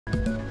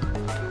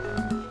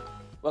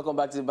Welcome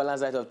back to the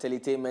Balanced Light of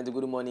Teletainment, the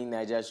Good Morning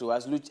Nigeria show.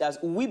 As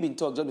we've been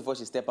talking just before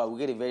she stepped out, we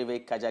get a very, very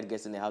casual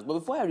guest in the house. But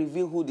before I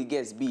reveal who the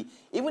guest be,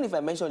 even if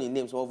I mention the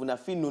names, some of you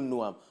feel no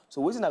know him.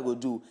 So what I go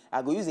do,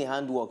 I go use the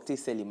handwork to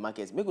sell in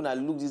markets. Make una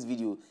look this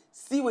video,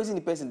 see what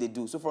the person they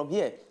do. So from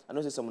here, I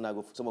know some of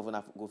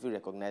you go feel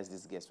recognize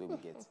this guest where we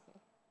get.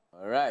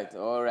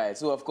 All right.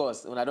 So of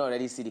course, when I don't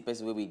already see the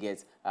person where we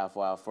get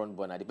for our front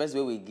burner, the person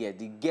where we get,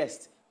 the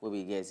guest where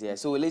we get. Yeah.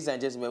 So ladies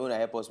and gentlemen, when I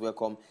help us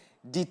welcome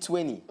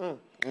Ditweni.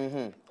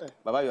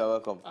 Baba, you are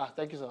welcome.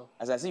 Thank you, sir.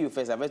 As I see you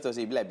first, I met you say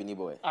you be like Benin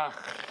boy.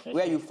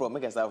 Where are you from?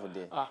 Make a start from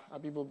there.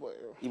 I'm Igbo boy.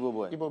 Igbo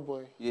boy. Igbo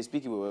boy. You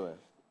speak Igbo well?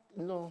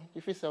 No,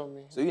 if you tell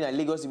me. So you a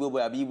Lagos Igbo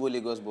boy, I be Igbo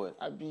Lagos boy.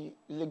 I be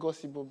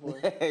Lagos Igbo boy.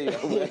 You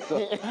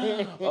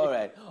are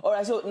welcome. All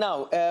right. So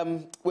now,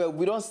 well,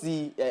 we don't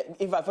see.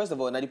 In fact, first of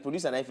all, now the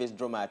producer and I first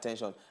draw my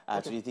attention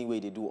to the thing where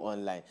they do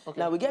online.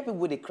 Now we get people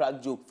with a crack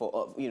joke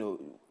for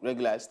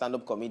regular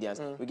stand-up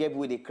comedians. We get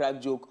people with a crack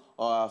joke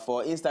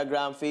for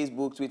Instagram,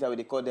 Facebook, Twitter, where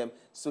they call them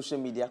social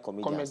media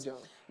comedians.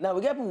 Now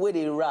we get people where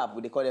they rap,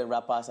 where they call them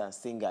rappers and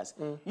singers.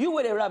 You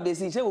where they rap, they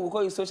say, we will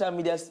call you social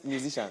media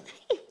musician.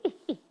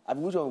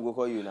 Which one will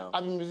call you now?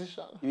 I'm a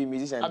musician. You be a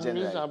musician. I'm a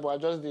musician, but I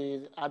just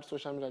add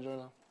social media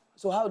journal.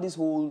 So how this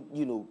whole,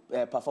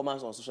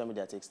 performance on social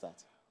media take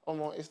start?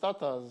 It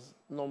starts as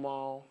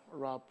normal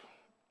rap.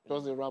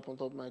 Just the rap on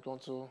top of my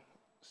want to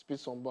spit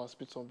some bars.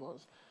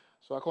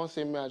 So I can't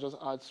say me, I just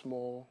add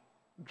small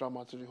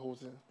drama to the whole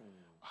thing.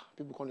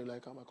 People can't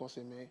like them. I can't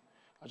say me.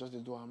 I just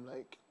do I'm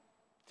like,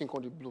 think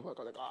on the blue.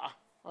 I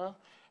like,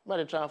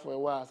 might try for a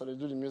while, so they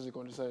do the music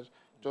on the side.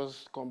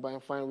 Just combine,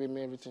 find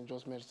way, everything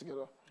just merge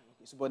together.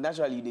 So, but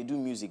naturally, they do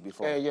music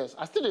before? Yes,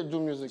 I still do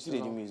music.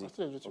 Still do music? I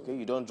still do okay,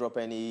 you don't drop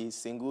any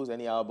singles,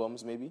 any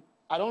albums, maybe?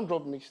 I don't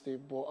drop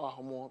mixtape,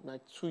 but more like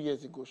 2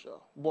 years ago,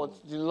 sure. But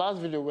the last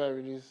video where I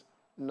released,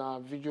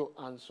 video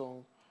and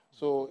song.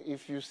 So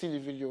if you see the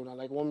video,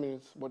 like 1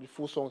 minute, but the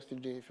full song still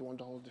there if you want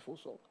to hold the full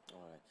song.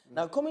 All right.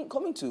 Now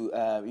coming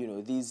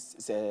to these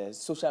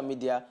social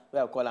media,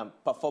 where I call them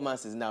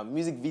performances now,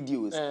 music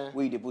videos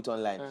where they put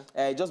online.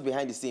 Just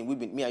behind the scene,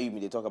 me and you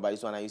been talk about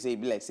this one, and you say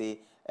it be like say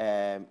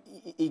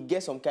it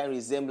gets some kind of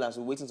resemblance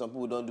with waiting some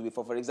people don't do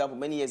before. For example,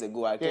 many years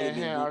ago, R.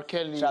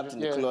 Kelly trapped in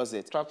the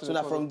closet. So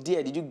now from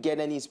there, did you get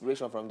any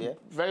inspiration from there?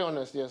 Very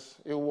honest, yes.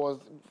 It was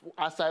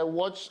as I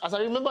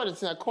remember the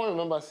thing, I can't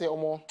remember say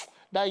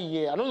that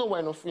year. I don't know why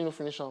I no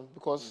finish them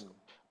because.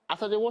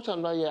 After they watch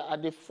them that year,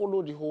 they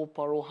follow the whole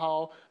parole,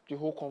 how the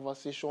whole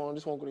conversation,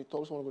 this one going to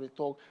talk, this one going to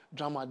talk,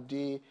 drama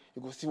day, you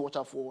go see watch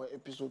out for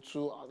episode 2.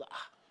 I was like,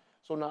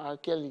 So now R.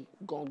 Kelly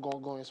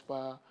go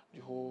inspire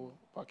the whole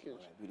package.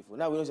 Right, beautiful.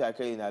 Now we know R.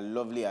 Kelly is a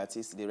lovely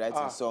artist, they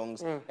write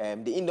songs.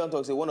 The Indian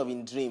talk say one of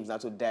his dreams now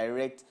to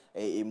direct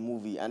a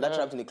movie. And that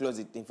Trapped in the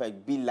Closet, in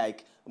fact, be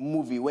like a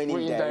movie when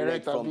he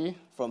direct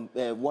from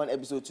one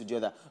episode to the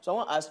other. So I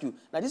want to ask you,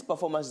 now these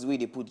performances where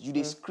they put, you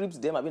they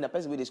script them, I mean a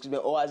person where they script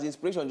them, or as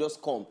inspiration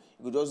just come,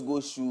 you could just go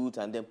shoot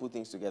and then put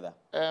things together?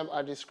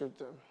 I dey script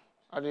them.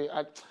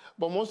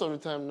 But most of the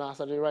time now,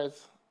 as I write,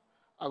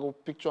 I go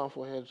picture them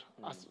for head.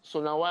 So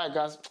now why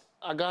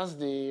I guess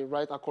they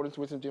write according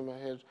to what's in my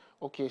head.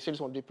 Okay, say this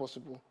one day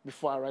possible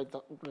before I write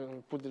that,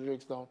 put the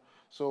lyrics down.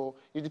 So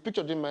if the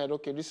picture in my head,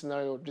 okay, this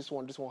scenario, this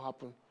one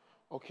happen.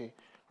 Okay,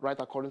 write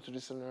according to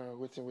this scenario,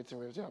 waiting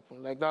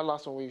happen. Like that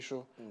last one where you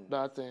show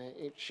that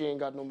she ain't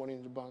got no money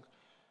in the bank.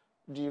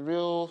 The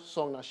real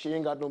song that she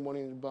ain't got no money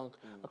in the bank.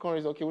 I can't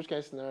reason, okay, which kind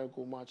of scenario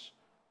go match?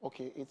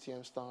 Okay,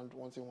 ATM stand,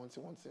 one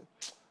thing.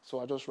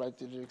 So I just write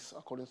the lyrics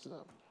according to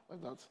that,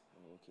 like that.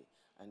 Okay.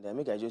 And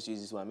make I just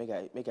use this one, make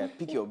I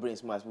pick your brain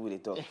smart people they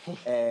talk.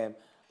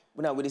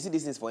 But now when they see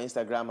these things for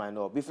Instagram and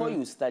all, before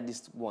you start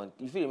this one,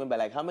 if you remember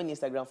like how many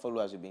Instagram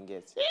followers you been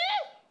get?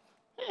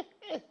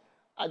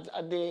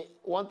 At the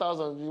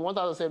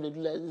 1,007 they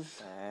do like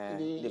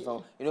this.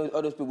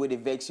 All those people where they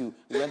vex you.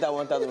 You enter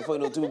 1,000 before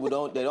you know 2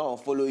 people they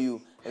don't follow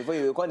you. Before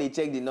you can't they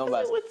check the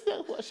numbers.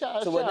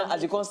 So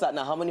as you can't start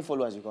now, how many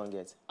followers you can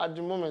get? At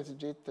the moment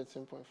it's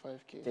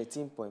 13.5K.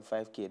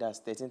 13.5K, that's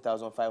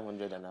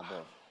 13,500 and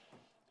above.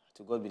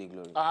 To God be the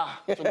glory.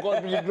 To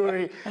God be the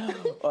glory.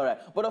 All right.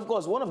 But of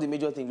course, one of the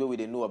major things where we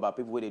know about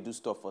people where they do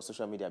stuff for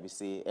social media, we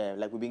say,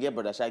 like we been get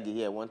Brother Shaggy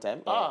here one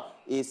time,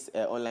 is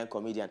an online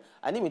comedian.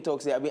 And then we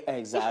talk, say,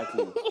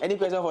 exactly. Any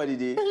question for the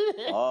day?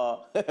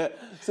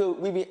 So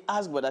we been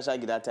asked Brother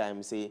Shaggy that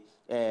time, say,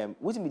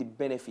 what will be the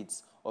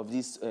benefits of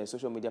these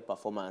social media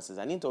performances?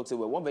 And he talks, say,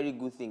 well, one very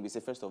good thing, we say,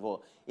 first of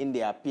all, in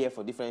they appear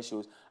for different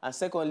shows. And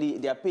secondly,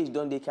 their page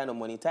don't they kind of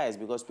monetize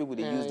because people,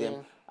 they use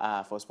them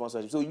for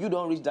sponsorship. So you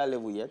don't reach that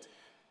level yet?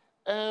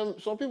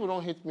 Some people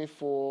don't hit me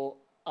for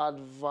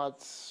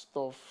advert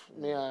stuff.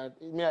 May I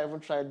even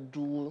try to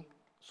do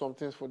some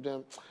things for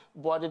them.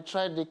 But they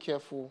try to be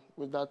careful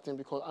with that thing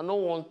because I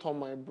don't want to turn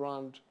my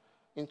brand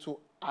into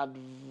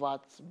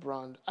advert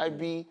brand. I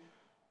be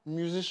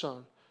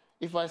musician.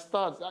 If I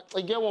start,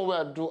 I get one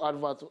where I do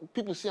advert.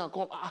 People see and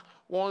come,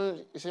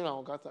 one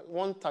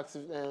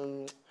taxi,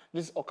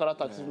 this Okada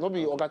taxi, not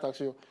be Okada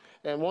taxi,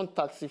 one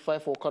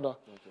taxify for Okada.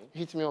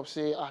 Hit me up,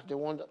 say, they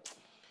want that.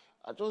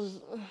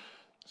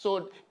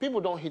 So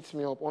people don't hit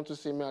me up want to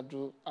say me I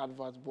do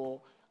adverts, but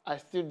I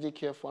still be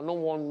careful. I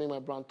don't want to make my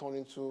brand turn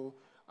into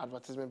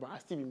advertisement, but I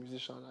still be a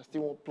musician. I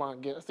still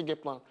want I still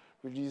get plan,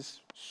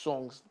 release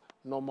songs,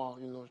 normal,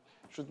 you know,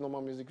 shoot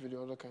normal music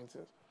video, other kinds of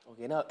things.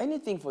 Okay, now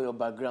anything for your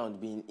background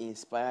being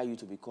inspire you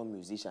to become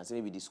musician? So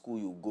maybe the school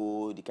you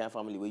go, the kind of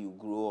family where you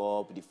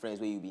grow up, the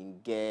friends where you been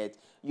get,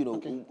 you know,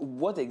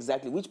 what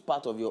exactly, which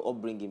part of your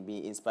upbringing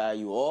be inspire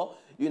you? Or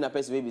you in a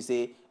person maybe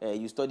say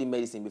you study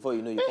medicine before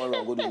you know you can't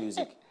run go do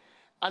music?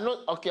 I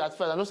know, okay, at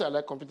first, I know say I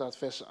like computer at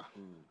first,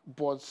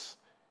 but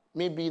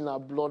maybe in a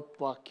blood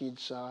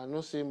package, I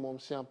know say mom,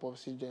 say and pop,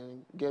 see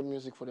then get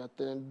music for their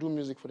time, do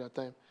music for their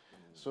time.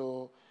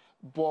 So,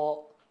 but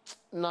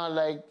now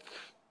like,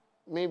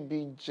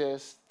 maybe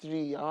just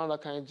 3, around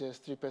that kind of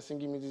just 3 person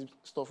give me this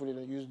stuff where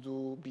they use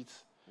do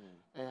beats.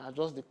 And I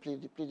just they play.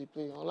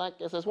 I like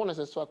SS1,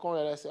 SS2, I can't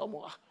realize say,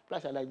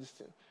 plus I like this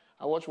thing.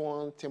 I watch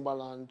one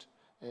Timbaland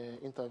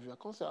interview. I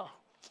can't say,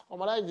 I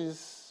like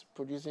this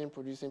producing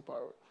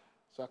power.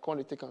 So I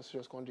can't take them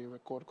serious, can't they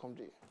record, come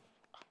there.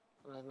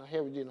 Now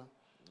here we do now.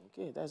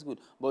 Okay, that's good.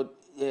 But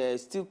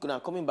still now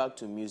coming back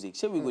to music,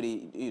 should we go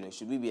you know,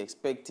 should we be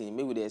expecting,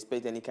 maybe they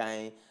expect any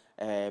kind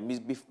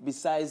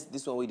besides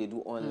this one where they do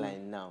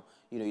online now,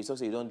 you know, you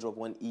also you don't drop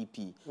one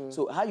EP.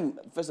 So how you,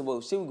 first of all,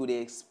 should we go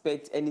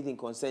expect anything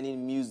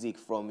concerning music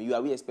from you?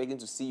 Are we expecting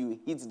to see you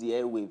hit the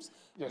airwaves,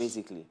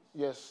 basically?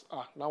 Yes.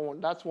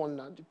 That's one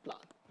not the plan.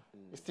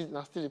 It's still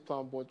not still the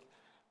plan, but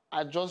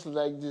I just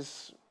like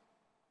this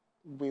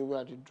way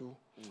where they do.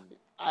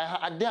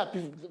 I dare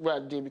people where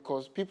they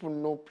because people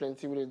know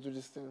plenty where they do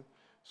this thing.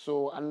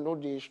 So I know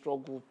they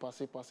struggle,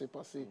 passe,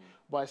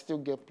 but I still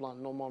get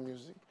plan, normal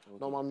music,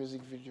 normal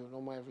music video,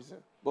 normal everything.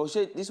 But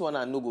this one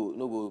no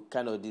go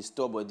kind of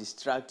disturb or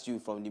distract you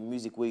from the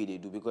music way they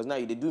do, because now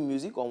you they do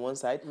music on one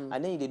side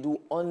and then they do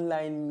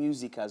online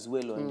music as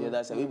well on the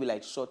other side, maybe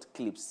like short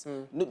clips.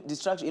 No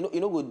distraction, you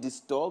know go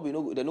disturb, you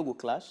know they no go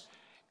clash.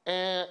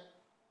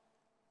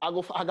 I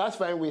got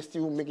find ways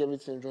still make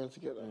everything join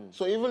together.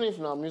 So even if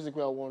now music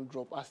where I want to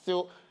drop, I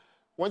still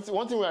one thing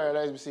where I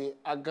realize we say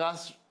I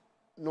got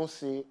no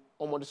say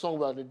on the song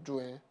where they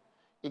doing,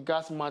 it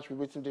got match with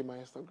waiting day my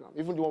Instagram.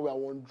 Even the one where I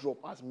want to drop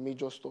as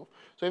major stuff.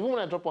 So even when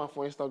I drop one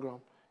for Instagram,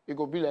 it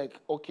go be like,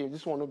 okay,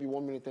 this one will be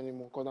 1 minute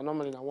anymore, because I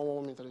normally now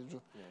 1 minute I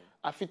do.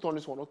 I fit on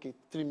this one, okay,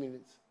 3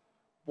 minutes.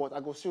 But I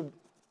go still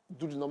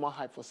do the normal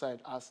hype for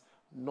side as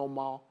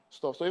normal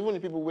stuff. So even the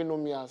people who know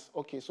me as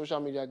okay, social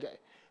media guy,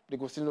 they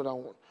go still know that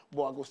one.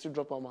 But I go still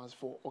drop them as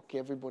for okay,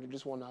 everybody,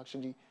 this one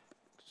actually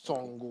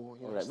song go.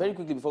 All right. Very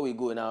quickly before we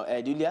go now,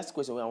 the last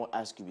question I want to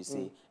ask you is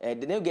say, they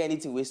never get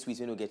anything with sweet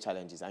when you get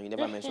challenges, and you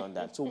never mentioned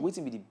that. So what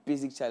will be the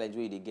basic challenge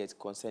where they get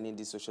concerning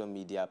these social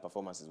media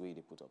performances where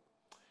they put up?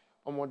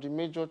 The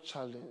major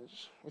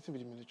challenge, what will be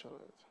the major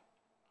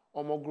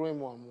challenge? Growing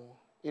more and more.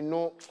 You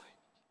know,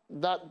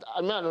 that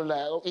I mean I don't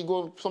like it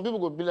go some people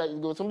go be like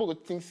some people go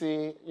think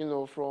say, you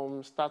know,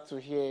 from start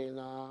to here,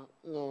 no,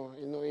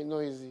 you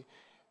know easy.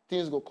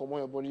 Things go come on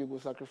your body, you go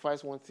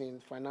sacrifice one thing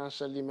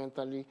financially,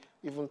 mentally,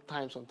 even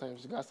time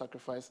sometimes. You got to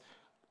sacrifice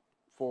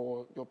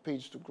for your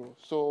page to grow.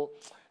 So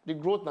the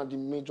growth now the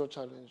major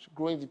challenge.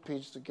 Growing the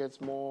page to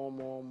get more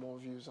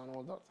views and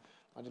all that.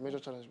 And the major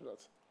challenge with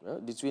that. Well,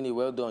 Ditweni,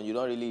 well done. You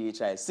don't really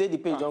try. Say the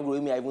page don't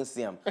grow, me I even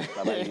see them.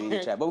 But you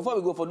really try. But before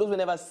we go, for those who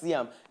never see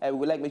them, we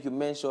would like to make you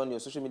mention your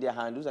social media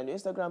handles and your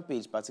Instagram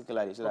page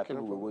particularly, so that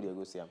people will go there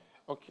go see them.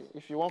 Okay.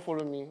 If you want to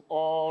follow me,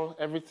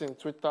 everything,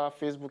 Twitter,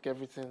 Facebook,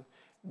 everything.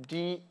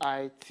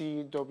 Ditweni,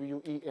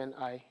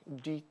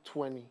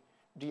 Ditweni,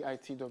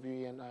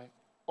 Ditweni,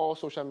 all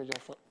social media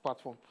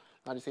platforms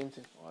are the same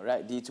thing. All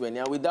right, Ditweni.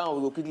 And with that, we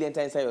will quickly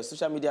enter inside your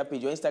social media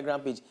page, your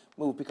Instagram page.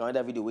 We will pick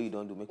another video where you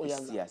don't do, make you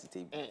see as it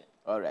is.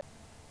 All right.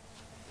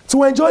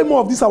 To enjoy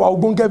more of these our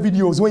Ogbonge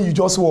videos when you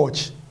just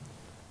watch,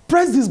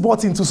 press this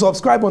button to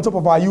subscribe on top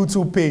of our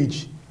YouTube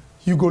page.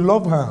 You go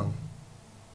love her.